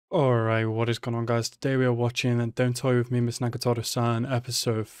Alright, what is going on, guys? Today we are watching Don't Toy With Me, Miss Nagatoro-san,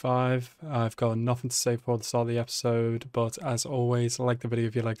 episode 5. I've got nothing to say for the start of the episode, but as always, like the video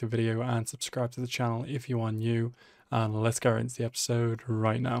if you like the video, and subscribe to the channel if you are new. And let's get right into the episode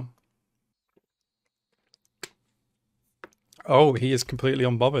right now. Oh, he is completely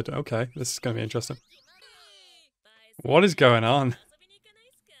unbothered. Okay, this is going to be interesting. What is going on?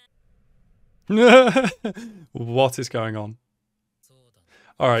 What is going on?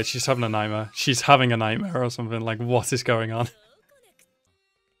 Alright, she's having a nightmare. She's having a nightmare or something. Like, what is going on?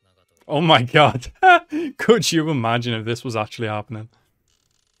 Oh my god. Could you imagine if this was actually happening?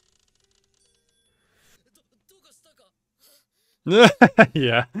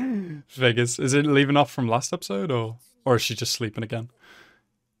 Yeah. Figures. Is it leaving off from last episode or is she just sleeping again?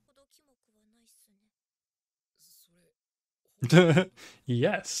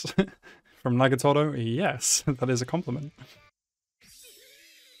 Yes. From Nagatoro, yes. That is a compliment.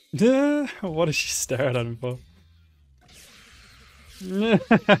 What is she staring at him for?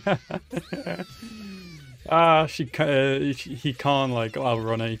 He can't like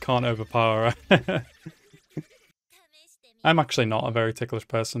outrun her, he can't overpower her. I'm actually not a very ticklish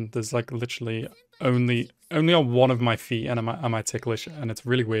person. There's like literally only on one of my feet and am I ticklish, and it's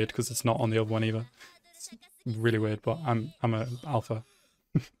really weird because it's not on the other one either. It's really weird, but I'm a alpha.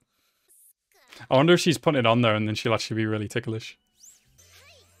 I wonder if she's putting it on there and then she'll actually be really ticklish.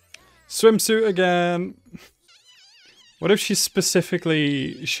 Swimsuit again. What if she's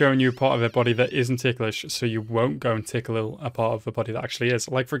specifically showing you a part of her body that isn't ticklish so you won't go and tickle a part of the body that actually is?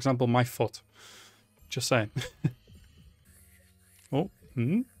 Like, for example, my foot. Just saying. Oh,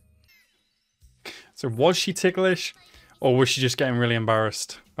 So was she ticklish, or was she just getting really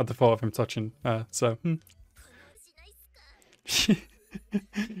embarrassed at the thought of him touching her? She's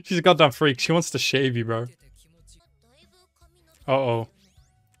a goddamn freak. She wants to shave you, bro. Uh-oh.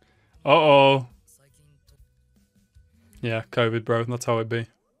 Uh-oh. Yeah, COVID, bro. That's how it be.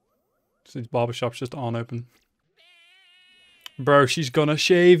 These barbershops just aren't open. Bro, she's gonna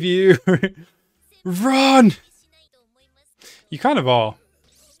shave you. Run! You kind of are.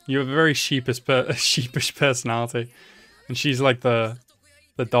 You have a very sheepish personality. And she's like the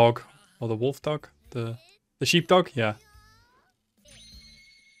dog. Or the wolf dog? The sheep dog? Yeah.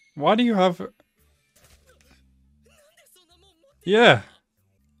 Why do you have... Yeah.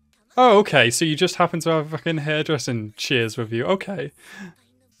 Oh, okay, so you just happen to have fucking hairdressing shears with you. Okay.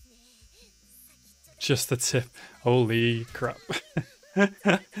 Just the tip. Holy crap.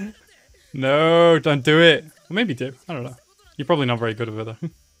 No, don't do it. Or maybe do. I don't know. You're probably not very good with it though.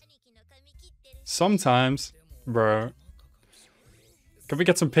 Sometimes. Bro. Can we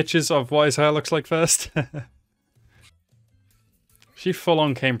get some pictures of what his hair looks like first? She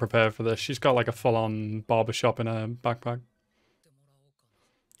full-on came prepared for this. She's got like a full-on barbershop in her backpack.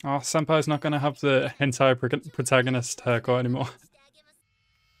 Oh, Senpai's not going to have the hentai protagonist haircut anymore.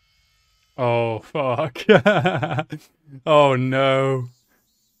 Oh, fuck. Oh, no.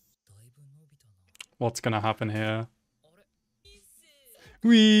 What's going to happen here?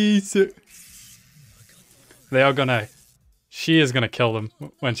 They are going to... She is going to kill them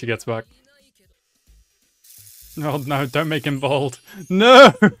when she gets back. Oh, no, don't make him bald.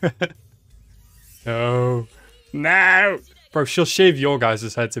 No! No. No! Bro, she'll shave your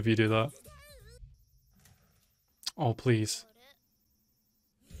guys' heads if you do that. Oh, please.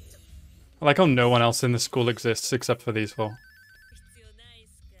 I like how no one else in the school exists except for these four.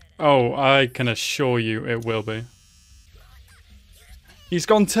 Oh, I can assure you it will be. He's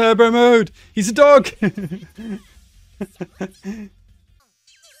gone turbo mode! He's a dog!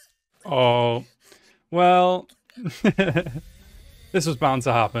 Oh. Well. This was bound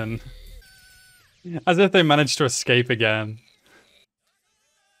to happen. As if they managed to escape again.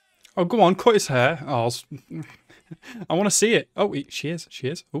 Oh, go on, cut his hair. Oh, I want to see it. Oh, she is. She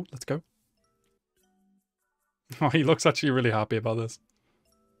is. Oh, let's go. Oh, he looks actually really happy about this.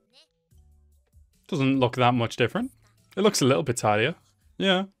 Doesn't look that much different. It looks a little bit tidier.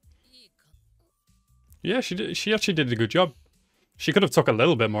 Yeah. Yeah, she did. She actually did a good job. She could have took a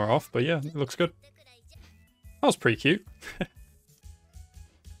little bit more off, but yeah, it looks good. That was pretty cute.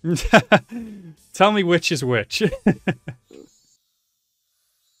 Tell me which is which.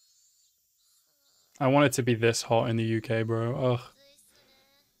 I want it to be this hot in the UK, bro. Ugh.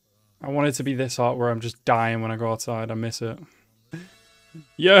 I want it to be this hot where I'm just dying when I go outside. I miss it.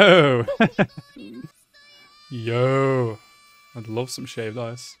 Yo! Yo! I'd love some shaved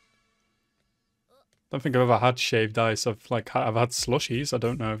ice. Don't think I've ever had shaved ice. I've had slushies. I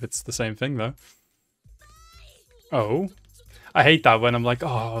don't know if it's the same thing though. Oh. I hate that when I'm like,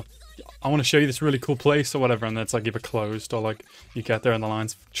 oh, I want to show you this really cool place or whatever, and it's like either closed or like you get there and the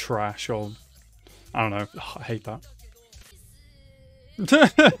line's trash or I don't know. Ugh, I hate that.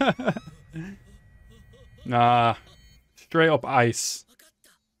 Nah, straight up ice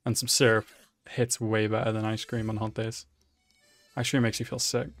and some syrup hits way better than ice cream on hot days. Ice cream makes you feel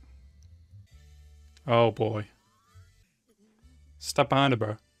sick. Oh boy. Step behind it,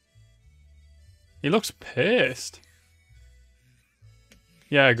 bro. He looks pissed.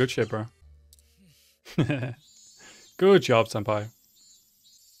 Yeah, good shit, bro. Good job, senpai.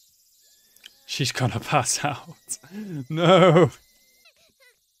 She's gonna pass out. No.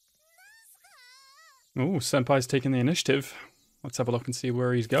 Ooh, senpai's taking the initiative. Let's have a look and see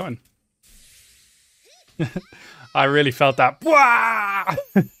where he's going. I really felt that.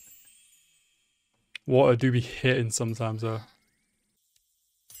 Water do be hitting sometimes, though.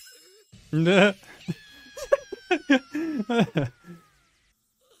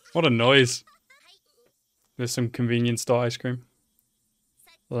 What a noise. There's some convenience store ice cream.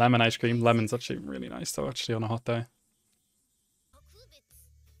 Lemon ice cream. Lemon's actually really nice, though, actually, on a hot day.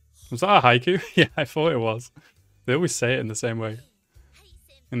 Was that a haiku? Yeah, I thought it was. They always say it in the same way.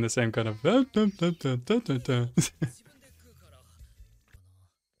 In the same kind of...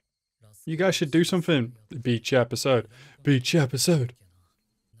 You guys should do something. Beach episode. Beach episode.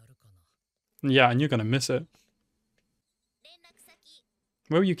 Yeah, and you're gonna miss it.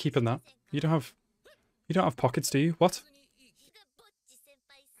 Where are you keeping that? You don't have pockets, do you? What?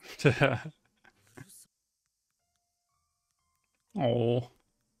 Oh.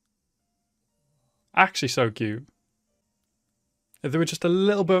 Actually so cute. If they were just a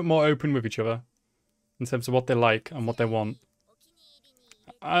little bit more open with each other in terms of what they like and what they want.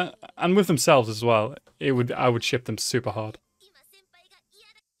 And with themselves as well, I would ship them super hard.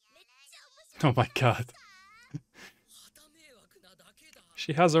 Oh my god.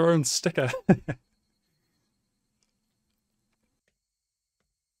 She has her own sticker.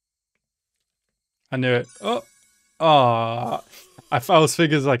 I knew it. Oh. Ah. I was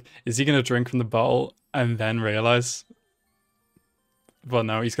figuring like, is he gonna drink from the bottle and then realize? Well,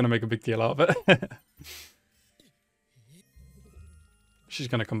 no, he's gonna make a big deal out of it. She's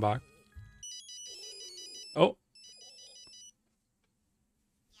gonna come back. Oh.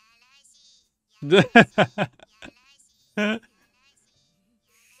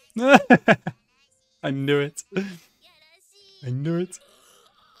 I knew it. I knew it.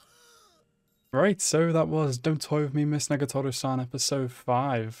 Right, so that was Don't Toy With Me, Miss Nagatoro-san, episode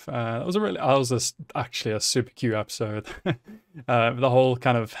 5. That was actually a super cute episode. The whole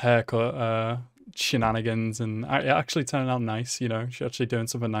kind of haircut shenanigans, and it actually turned out nice, you know. She's actually doing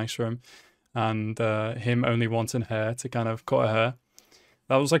something nice for him. And him only wanting her to kind of cut her hair.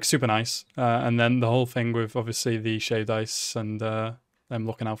 That was like super nice. And then the whole thing with obviously the shaved ice and them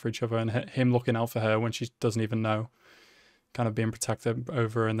looking out for each other and him looking out for her when she doesn't even know. Kind of being protected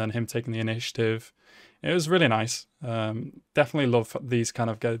over, and then him taking the initiative. It was really nice. Definitely love these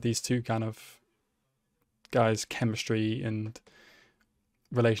two kind of guys' chemistry and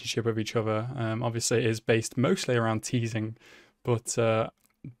relationship with each other. Obviously, it is based mostly around teasing, but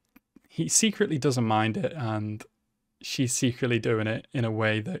he secretly doesn't mind it, and she's secretly doing it in a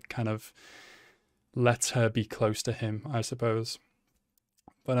way that kind of lets her be close to him, I suppose.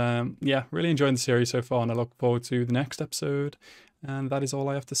 But yeah, really enjoying the series so far, and I look forward to the next episode. And that is all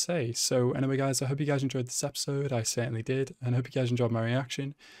I have to say. So anyway, guys, I hope you guys enjoyed this episode. I certainly did. And I hope you guys enjoyed my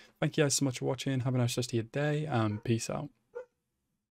reaction. Thank you guys so much for watching. Have a nice rest of your day, and peace out.